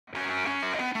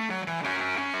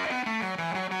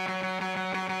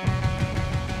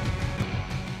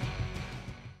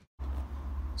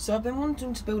So I've been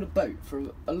wanting to build a boat for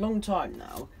a long time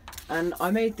now, and I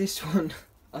made this one,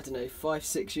 I don't know,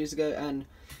 5-6 years ago, and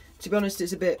to be honest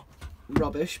it's a bit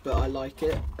rubbish, but I like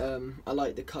it. I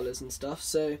like the colours and stuff,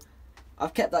 so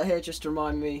I've kept that here just to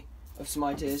remind me of some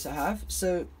ideas I have.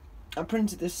 So I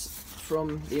printed this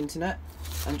from the internet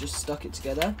and just stuck it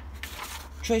together,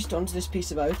 traced it onto this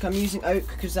piece of oak. I'm using oak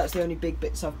because that's the only big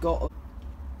bits I've got.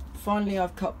 Finally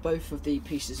I've cut both of the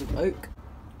pieces of oak.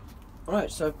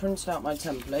 Alright, so I've printed out my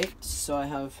template. So I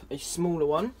have a smaller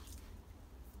one,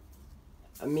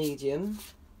 a medium,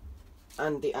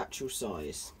 and the actual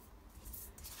size.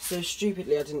 So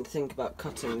stupidly I didn't think about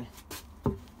cutting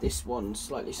this one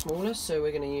slightly smaller, so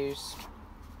we're going to use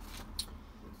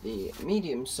the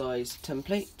medium sized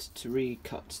template to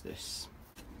recut this.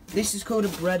 This is called a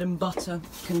bread and butter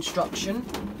construction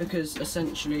because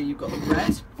essentially you've got the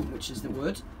bread, which is the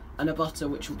wood, and a butter,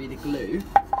 which will be the glue.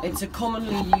 It's a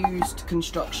commonly used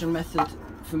construction method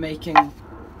for making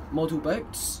model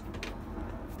boats,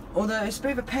 although it's a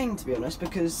bit of a pain to be honest,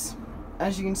 because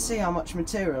as you can see how much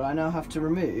material I now have to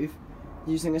remove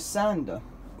using a sander,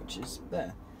 which is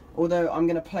there. Although I'm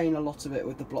going to plane a lot of it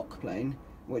with the block plane,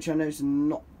 which I know is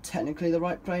not technically the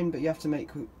right plane, but you have to make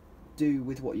do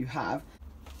with what you have.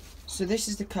 So this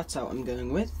is the cutout I'm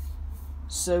going with.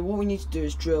 So what we need to do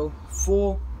is drill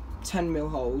 4 10mm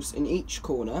holes in each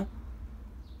corner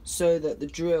so that the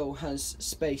drill has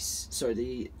space, sorry,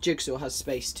 the jigsaw has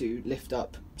space to lift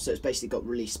up, so it's basically got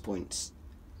release points.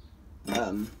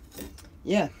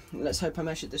 Yeah, let's hope I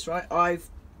measured this right. I've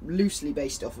loosely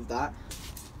based off of that.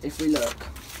 If we look,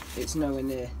 it's nowhere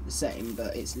near the same,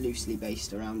 but it's loosely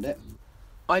based around it.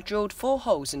 I drilled 4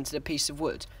 holes into the piece of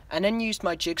wood and then used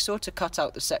my jigsaw to cut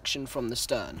out the section from the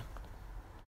stern.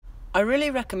 I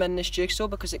really recommend this jigsaw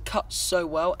because it cuts so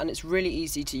well and it's really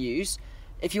easy to use.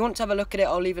 If you want to have a look at it,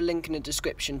 I'll leave a link in the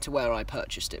description to where I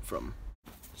purchased it from.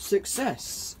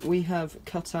 Success! We have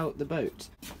cut out the boat.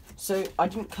 So I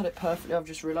didn't cut it perfectly, I've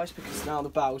just realised, because now the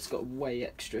bow's got way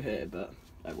extra here, but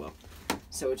oh well.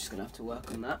 So we're just going to have to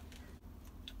work on that.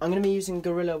 I'm going to be using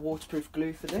Gorilla waterproof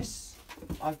glue for this.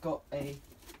 I've got a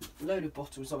load of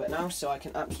bottles of it now, so I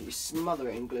can absolutely smother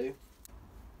it in glue.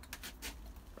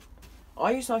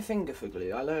 I use my finger for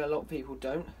glue. I know a lot of people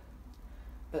don't,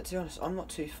 but to be honest, I'm not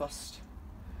too fussed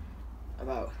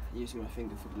about using my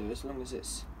finger for glue. As long as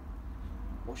it's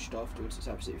washed afterwards, it's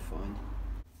absolutely fine.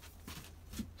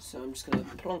 So I'm just going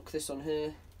to plonk this on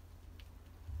here.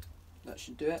 That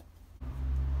should do it.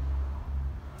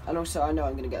 And also I know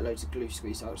I'm going to get loads of glue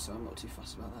squeezed out, so I'm not too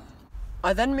fussed about that.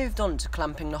 I then moved on to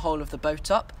clamping the whole of the boat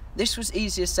up. This was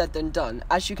easier said than done.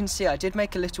 As you can see, I did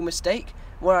make a little mistake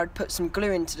where I'd put some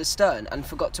glue into the stern and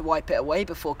forgot to wipe it away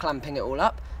before clamping it all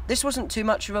up. This wasn't too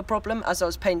much of a problem as I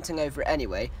was painting over it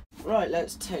anyway. Right,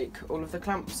 let's take all of the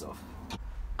clamps off.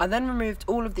 I then removed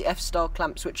all of the F-style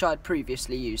clamps which I had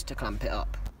previously used to clamp it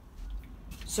up.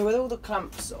 So with all the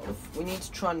clamps off, we need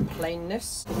to try and plane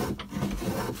this.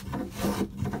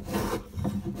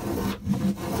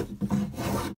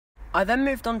 I then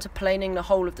moved on to planing the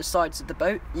whole of the sides of the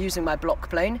boat using my block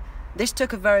plane. This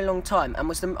took a very long time and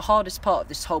was the hardest part of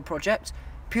this whole project,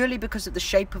 purely because of the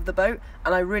shape of the boat,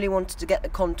 and I really wanted to get the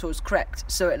contours correct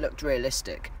so it looked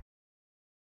realistic.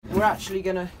 We're actually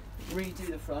going to redo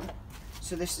the front,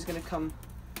 so this is going to come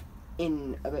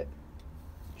in a bit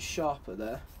sharper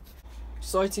there.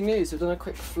 Exciting news, I've done a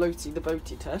quick floaty the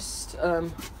boaty test.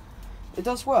 It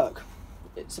does work,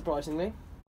 surprisingly.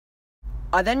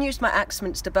 I then used my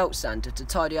Axminster belt sander to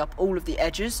tidy up all of the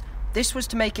edges. This was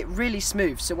to make it really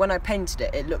smooth, so when I painted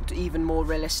it, it looked even more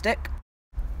realistic.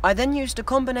 I then used a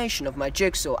combination of my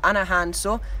jigsaw and a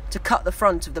handsaw to cut the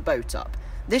front of the boat up.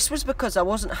 This was because I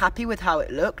wasn't happy with how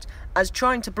it looked, as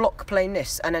trying to block plane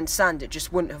this and then sand it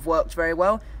just wouldn't have worked very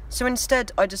well. So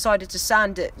instead, I decided to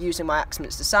sand it using my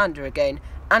Axminster sander again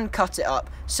and cut it up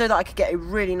so that I could get a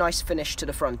really nice finish to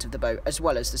the front of the boat as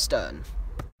well as the stern.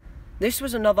 This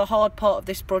was another hard part of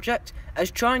this project,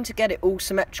 as trying to get it all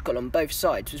symmetrical on both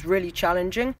sides was really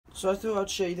challenging. So I thought I'd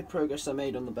show you the progress I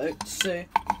made on the boat. So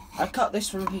I cut this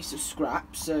from a piece of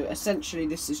scrap, so essentially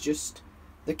this is just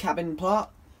the cabin part.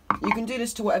 You can do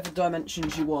this to whatever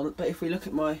dimensions you want, but if we look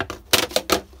at my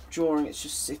drawing, it's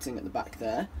just sitting at the back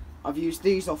there. I've used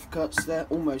these offcuts, they're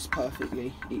almost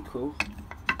perfectly equal.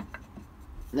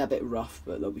 They're a bit rough,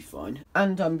 but they'll be fine.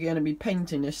 And I'm going to be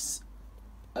painting this,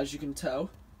 as you can tell,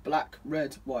 black,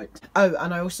 red, white. Oh,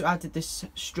 and I also added this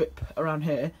strip around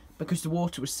here because the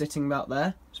water was sitting about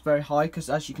there. It's very high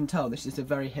because, as you can tell, this is a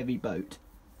very heavy boat.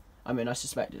 I mean, I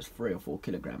suspect it's 3 or 4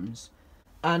 kilograms.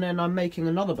 And then I'm making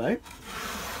another boat,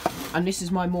 and this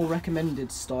is my more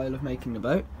recommended style of making a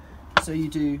boat. So you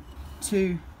do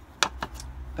 2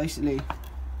 basically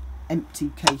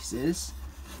empty cases,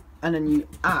 and then you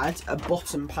add a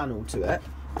bottom panel to it.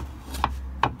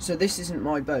 So this isn't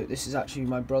my boat, this is actually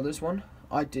my brother's one.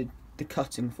 I did the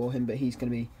cutting for him, but he's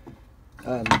going to be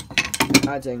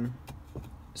adding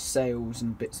sails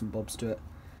and bits and bobs to it.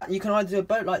 You can either do a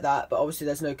boat like that, but obviously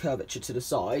there's no curvature to the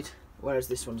side, whereas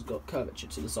this one's got curvature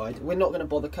to the side. We're not going to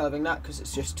bother curving that because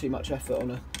it's just too much effort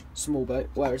on a small boat,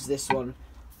 whereas this one,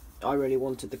 I really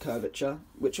wanted the curvature,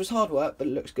 which was hard work, but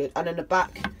it looks good. And then the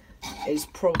back is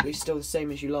probably still the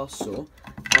same as you last saw.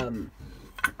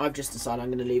 I've just decided I'm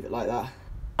going to leave it like that.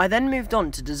 I then moved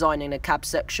on to designing a cab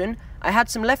section. I had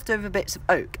some leftover bits of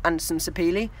oak and some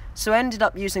sapele, so I ended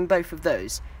up using both of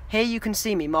those. Here you can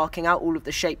see me marking out all of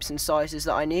the shapes and sizes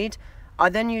that I need. I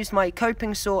then used my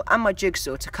coping saw and my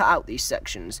jigsaw to cut out these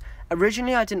sections.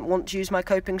 Originally I didn't want to use my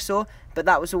coping saw, but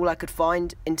that was all I could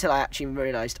find until I actually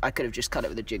realised I could have just cut it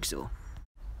with a jigsaw.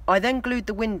 I then glued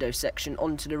the window section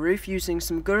onto the roof using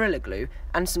some Gorilla Glue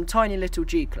and some tiny little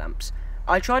G-clamps.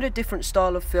 I tried a different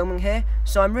style of filming here,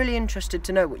 so I'm really interested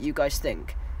to know what you guys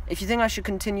think. If you think I should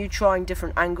continue trying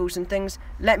different angles and things,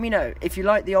 let me know. If you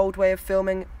like the old way of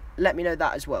filming, let me know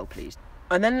that as well, please.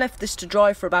 I then left this to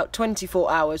dry for about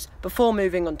 24 hours before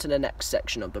moving on to the next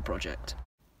section of the project.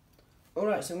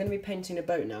 Alright, so I'm going to be painting a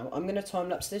boat now. I'm going to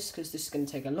time-lapse this because this is going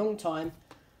to take a long time.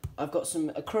 I've got some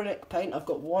acrylic paint. I've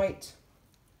got white,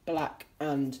 black,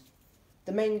 and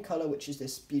the main colour, which is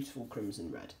this beautiful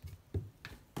crimson red.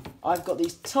 I've got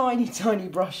these tiny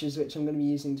brushes which I'm going to be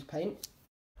using to paint.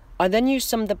 I then used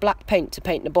some of the black paint to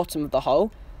paint the bottom of the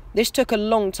hull. This took a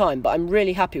long time, but I'm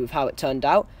really happy with how it turned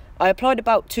out. I applied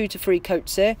about 2 to 3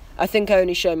 coats here. I think I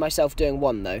only showed myself doing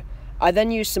 1 though. I then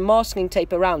used some masking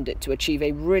tape around it to achieve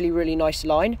a really nice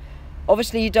line.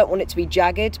 Obviously you don't want it to be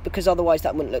jagged because otherwise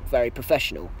that wouldn't look very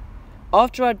professional.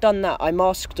 After I'd done that, I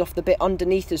masked off the bit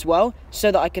underneath as well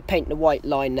so that I could paint the white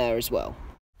line there as well.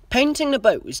 Painting the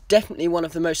boat was definitely one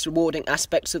of the most rewarding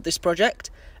aspects of this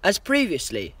project, as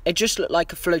previously it just looked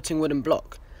like a floating wooden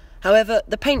block. However,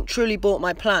 the paint truly brought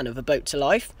my plan of a boat to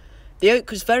life. The oak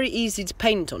was very easy to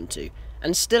paint onto,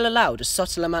 and still allowed a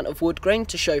subtle amount of wood grain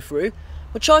to show through,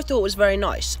 which I thought was very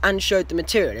nice, and showed the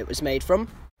material it was made from.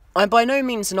 I'm by no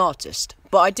means an artist,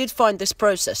 but I did find this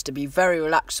process to be very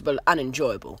relaxable and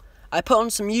enjoyable. I put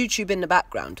on some YouTube in the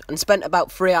background, and spent about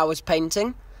 3 hours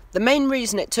painting. The main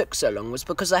reason it took so long was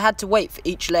because I had to wait for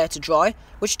each layer to dry,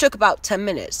 which took about 10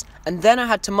 minutes, and then I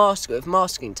had to mask it with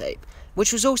masking tape,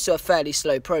 which was also a fairly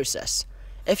slow process.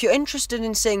 If you're interested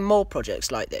in seeing more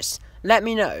projects like this, let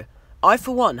me know. I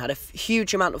for one had a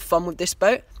huge amount of fun with this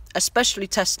boat, especially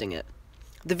testing it.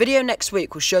 The video next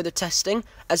week will show the testing,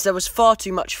 as there was far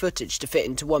too much footage to fit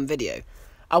into one video.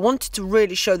 I wanted to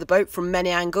really show the boat from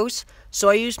many angles, so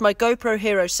I used my GoPro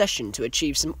Hero session to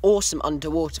achieve some awesome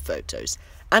underwater photos,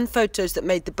 and photos that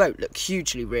made the boat look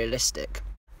hugely realistic.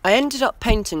 I ended up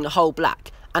painting the hull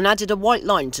black, and added a white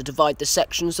line to divide the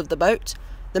sections of the boat.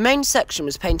 The main section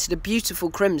was painted a beautiful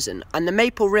crimson, and the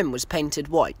maple rim was painted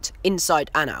white,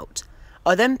 inside and out.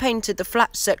 I then painted the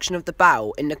flat section of the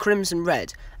bow in the crimson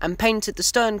red, and painted the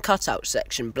stern cutout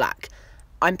section black.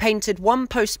 I painted 1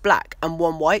 post black and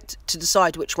 1 white to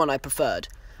decide which one I preferred.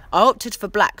 I opted for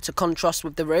black to contrast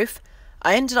with the roof.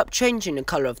 I ended up changing the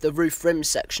colour of the roof rim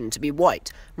section to be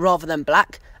white rather than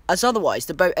black, as otherwise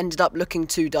the boat ended up looking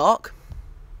too dark.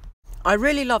 I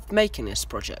really loved making this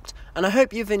project, and I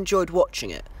hope you've enjoyed watching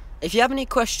it. If you have any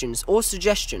questions or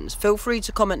suggestions, feel free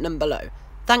to comment them below.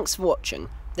 Thanks for watching.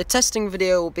 The testing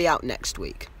video will be out next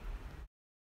week.